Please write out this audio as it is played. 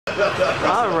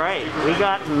Alright, we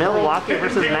got Milwaukee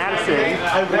versus Madison.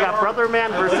 We got Brotherman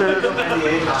versus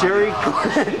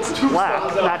JerriGlintBlank.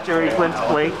 Not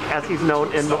JerriGlintBlank, as he's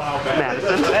known in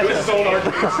Madison.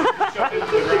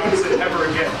 Ever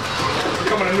again.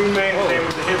 Becoming a new man today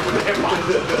with the hip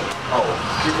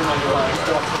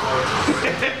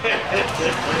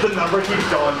The number keeps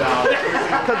going down.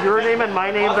 Because your name and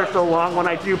my names are so long, when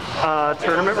I do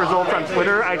tournament results on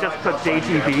Twitter, I just put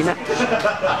JTB next.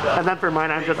 And then for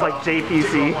mine, I'm just like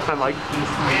JPC. I'm like,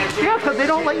 yeah, because they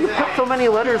don't let you put so many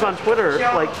letters on Twitter,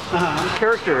 like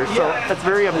characters, so it's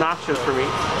very obnoxious for me.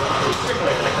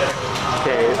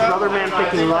 Okay, Brotherman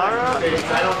picking Lara.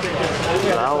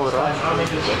 Laura.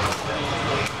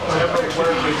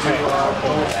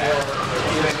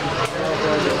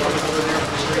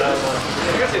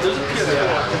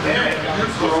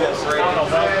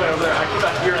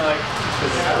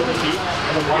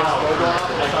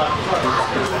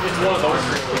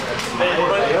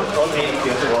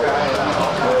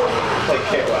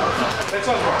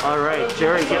 Alright,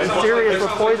 Jerry getting serious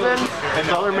with poison.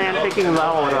 Brotherman picking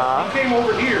Laura. He came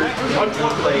over here,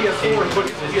 unplugged the PS4 and put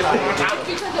his PS4 on top.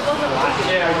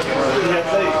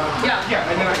 Yeah,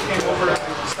 and then I came over and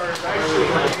started actually.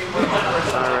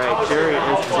 Alright, Jerry is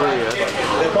serious.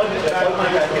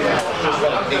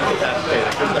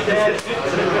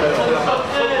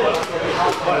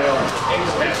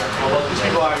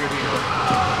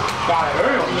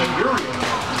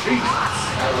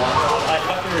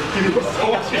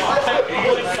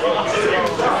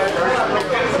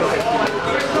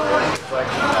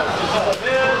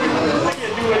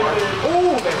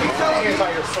 Oh, the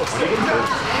anti-air so sick.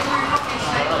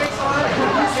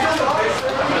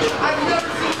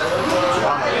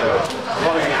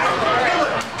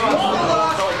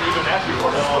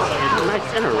 Nice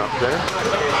interrupt there.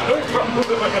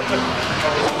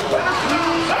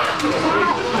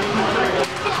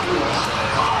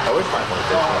 I wish my phone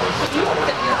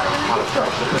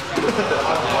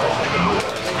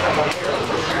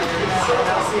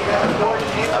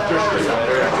after Street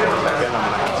Fighter, I'm gonna have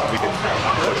to, we can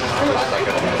push like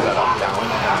a that up down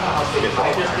to get the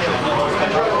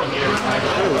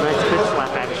Nice pitch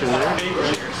slap action there.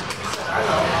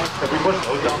 If we push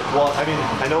those down, well, I mean,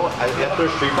 I know after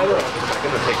Street Fighter, I'm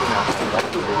going to take them out.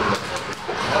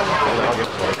 I'll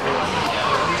get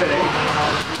today.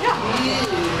 Yeah.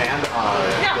 And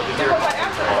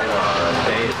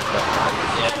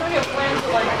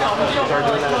start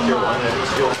doing that if you're one and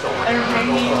it's still so much.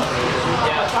 Entertaining.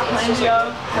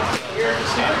 Faklandia.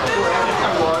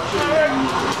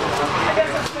 I guess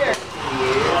it's fair.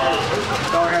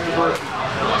 Dog happy birthday.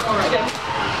 Okay.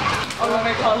 I'm gonna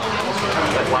make calls.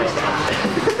 Like, why stop?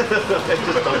 It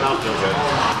just does not feel good.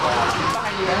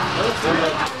 Behind you guys.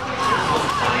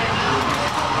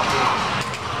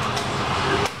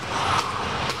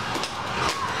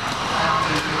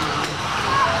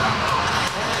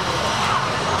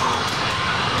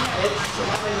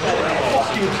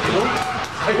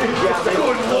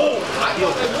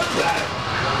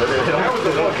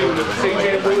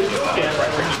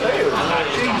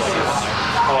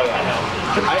 Oh yeah,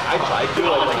 I tried to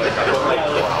like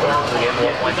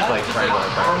trying to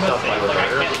stuff my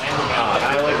recorder. And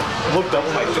I like looked up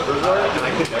what my zippers were, and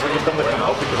I could never get them to come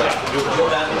out because I had to do it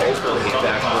for the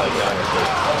feedback.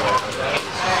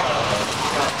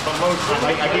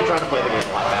 I keep trying to play the game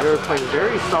a lot faster. You're playing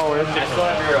very solid. I still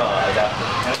have your adapter.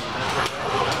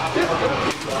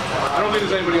 I don't think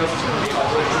there's anybody else that's going to be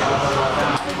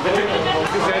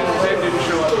because Zen didn't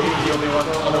show up. He's the only one.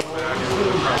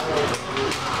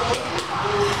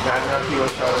 He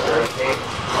was shot at there.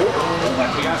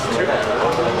 He got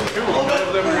two. One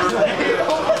of them were.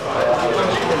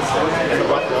 And the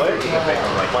black boy?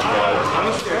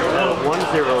 Honestly,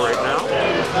 1-0 right now.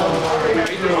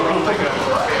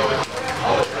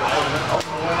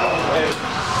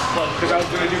 Because I was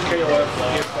going to do KOF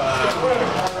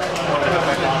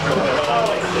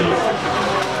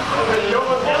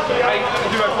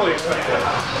if I fully expect that.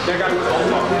 That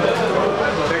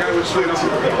guy was shooting up.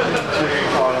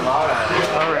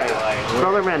 Alright.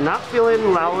 Brotherman not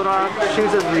feeling Laura,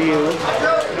 chooses Ryu.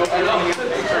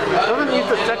 Doesn't use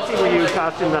the sexy Ryu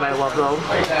costume that I love though.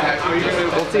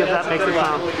 We'll see if that makes a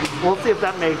we'll see if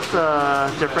that makes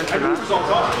a difference or not.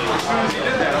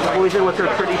 Poison with her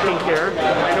pretty pink hair.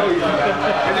 I know you.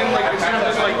 And then like as soon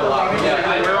as like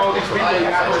where all these people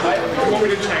you want me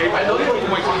to tape, it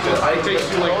takes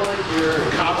you like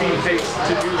copy and paste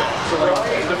to do that. So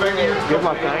like the fact that you're good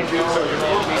luck, guys.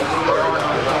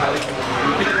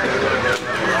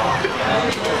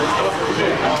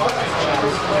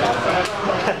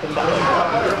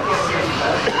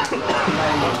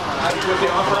 With the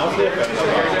offer,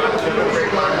 I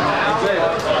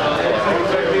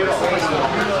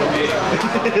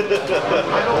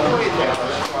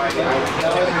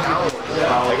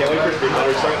can't wait for Street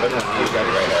Fighter 2. But he's got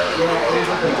it right there.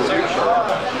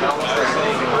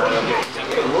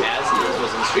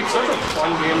 It's such a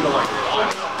fun game to like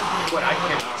watch, but I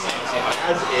cannot stand it.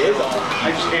 As is,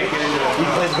 I just can't get into it. he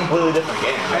plays a completely different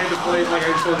game. I had to play, like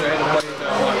I told you, I had to play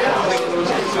those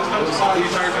systems the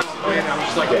entire time and I'm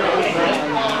just like, I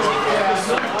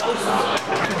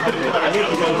think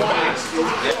he goes back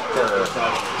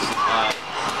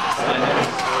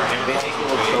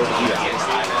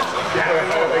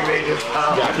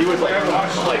yeah, he was like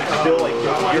still like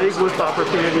big whip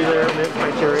opportunity there, missed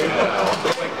by Jerry.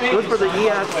 Good for the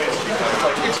EX.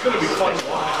 it's gonna be fun.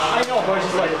 I know, but it's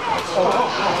just like,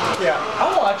 oh, yeah. I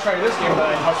want to try this game, but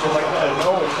I touched it like,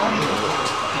 no.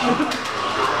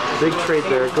 Big trade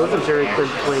there. Goes in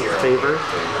JerriGlintBlank's favor.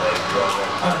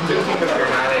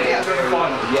 Yeah, they're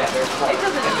fun.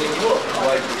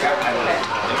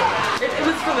 It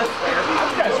was for the fair. I'm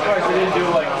kind of surprised they didn't do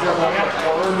like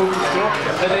horror movies too.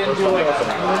 They didn't do like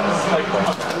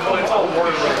Well, it's all war.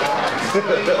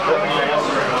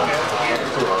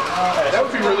 That would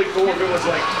be really cool if it was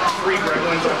like 3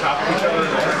 gremlins on top of each other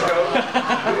in a scope.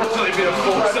 So they'd be a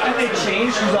full set. and they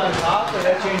changed who's on top, and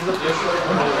that changed the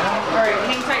Alright,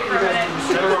 hang tight for a minute.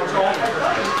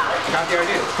 Got the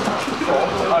idea.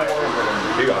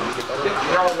 They're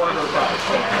all one of those guys.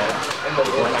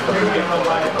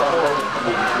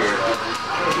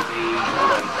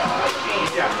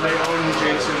 Yeah, they own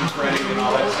Jason, Freddy, and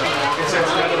all that stuff. And since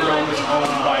NetherRealm is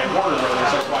owned by Warner Brothers,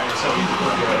 that's why it's so easy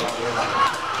to do it.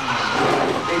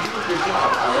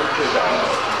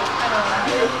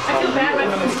 I feel bad when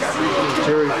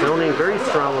Jerry's zoning very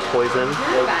strong with poison.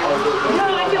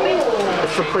 No, I feel bad.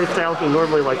 It's the play style he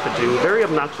normally likes to do. Very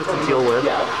obnoxious to deal with,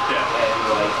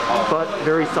 but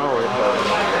very solid. He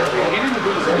didn't do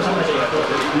it for that.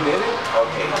 He did it?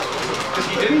 Okay. Because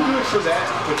he didn't do it for that,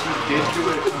 but he did do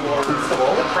it for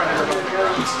Predator.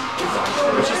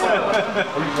 Which is like,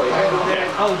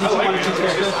 Oh, do you want to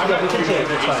take this? Yeah, we can take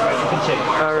it. It's fine. We can take it.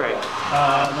 All right.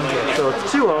 So it's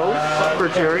 2-0 for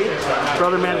Jerry.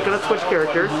 Brotherman's gonna switch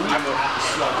characters.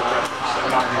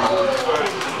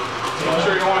 I'm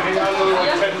sure you don't want to hang out another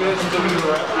like 10 minutes until we do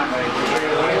the rep.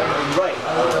 right.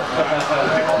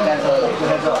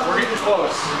 We're getting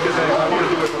close because I want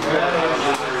to do it before.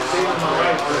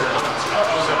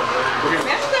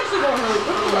 That's actually going really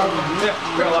quickly. Yeah,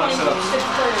 we got a lot of setups.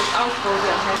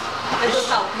 It does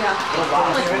help, yeah.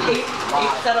 Like 8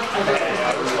 setups.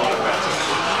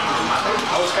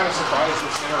 I was kind of surprised that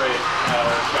Cinerate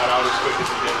got out as quick as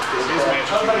he did. His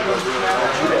match was really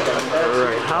All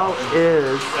right. How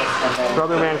is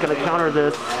Brotherman gonna counter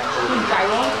this?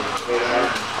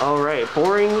 All right.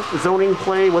 Boring zoning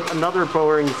play with another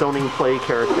boring zoning play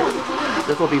character.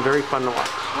 This will be very fun to watch.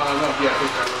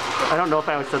 I don't know if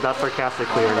I said that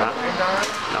sarcastically or not.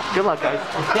 No. Good luck, guys.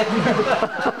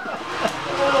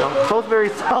 No, both very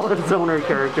solid zoner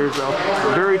characters, though.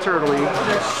 Very turtly.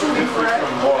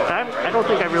 I don't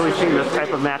think I've really seen this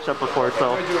type of matchup before,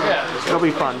 so it'll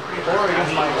be fun.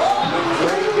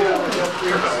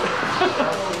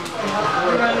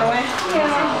 Running away?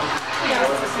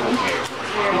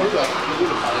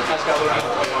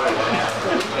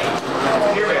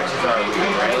 Your matches are right?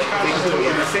 They just be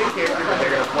the same character, but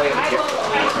they're going to play in a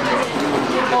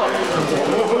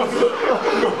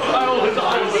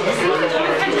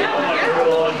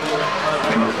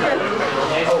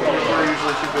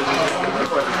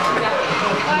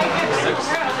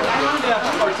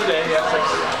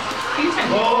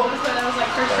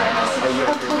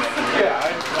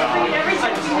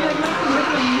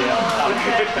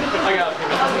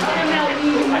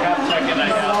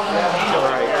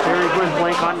Alright,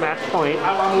 JerriGlintBlank on match point.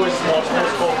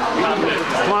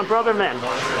 Come on, Brotherman.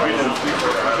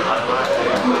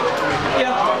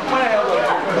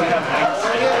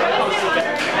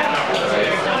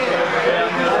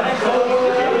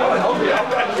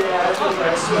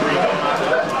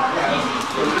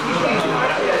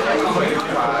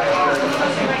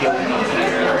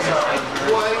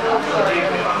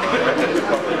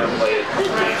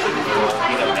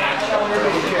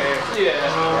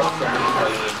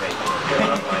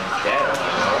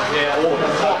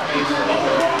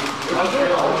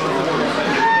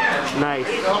 Nice.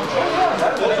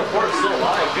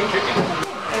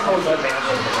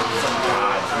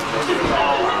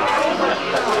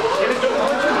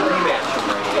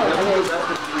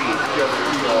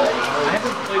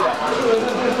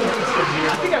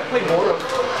 I think I played more of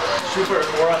Super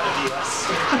 4 on the DS.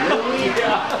 Really?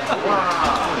 Yeah.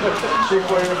 Wow.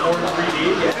 Super 4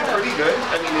 3D. Yeah, pretty good.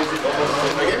 I mean, is it almost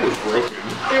like it was broken.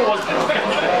 It was broken.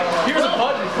 Here's a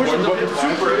button, push it to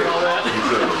super and all that.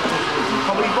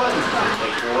 How many buttons?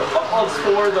 All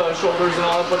for the shoulders and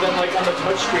all that, but then like on the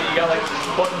touch screen you got like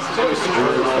buttons too.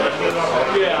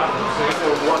 Yeah.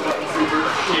 One button super.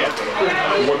 Yeah.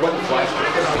 One button flash.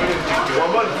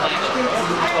 One button flash.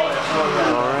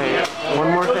 Alright.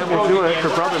 One more thing will do it for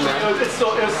Brotherman. It was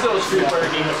still a Street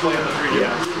Fighter game to play on the 3DS.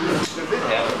 Yeah.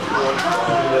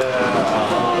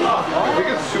 I think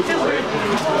it's super great.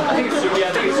 I think it's super. Yeah,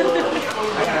 I think it's super.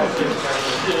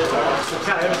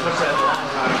 Kind of haven't touched that.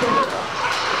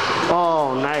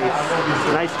 Oh, nice.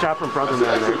 Nice job from Brotherman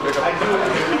there.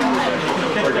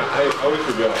 I always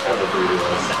forget I have a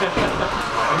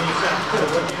 3DS.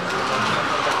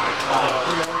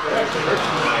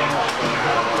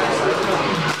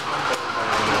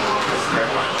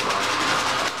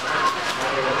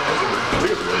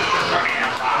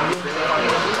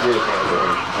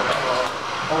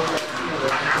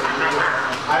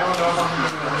 I don't know if I'm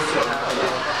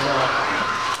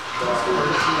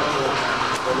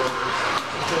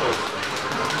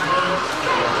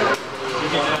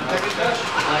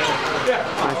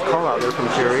Nice call out there from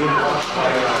Jerry. No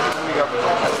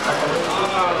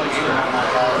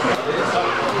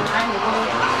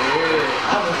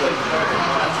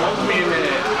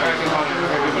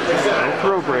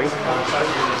throw break.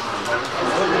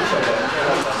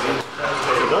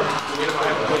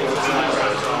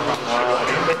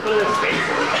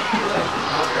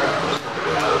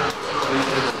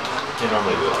 You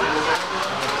normally do it.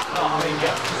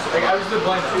 Like I was doing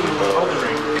blank too, Elden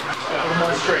Ring. A little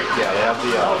more straight. Yeah, they have the.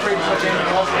 I'm afraid to touch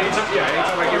anything else.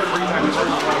 anytime I get free time, it's first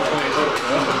time I play.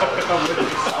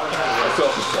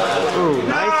 Ooh,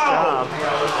 nice job.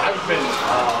 I've been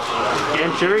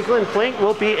And JerriGlintBlank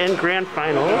will be in grand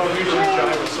final. usually shy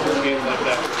with some games like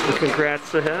that. And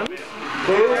congrats to him.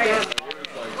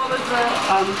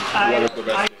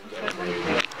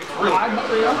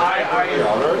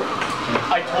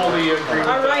 I totally agree with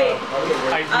All right.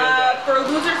 I feel that. For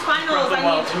losers finals, I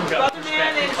need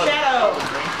Brotherman and Shadow.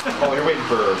 Oh, you're waiting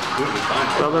for Luke's time.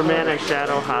 Brotherman and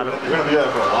Shadow, how to. We're gonna be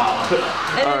there for a while.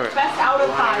 And then best out of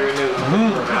 5.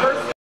 First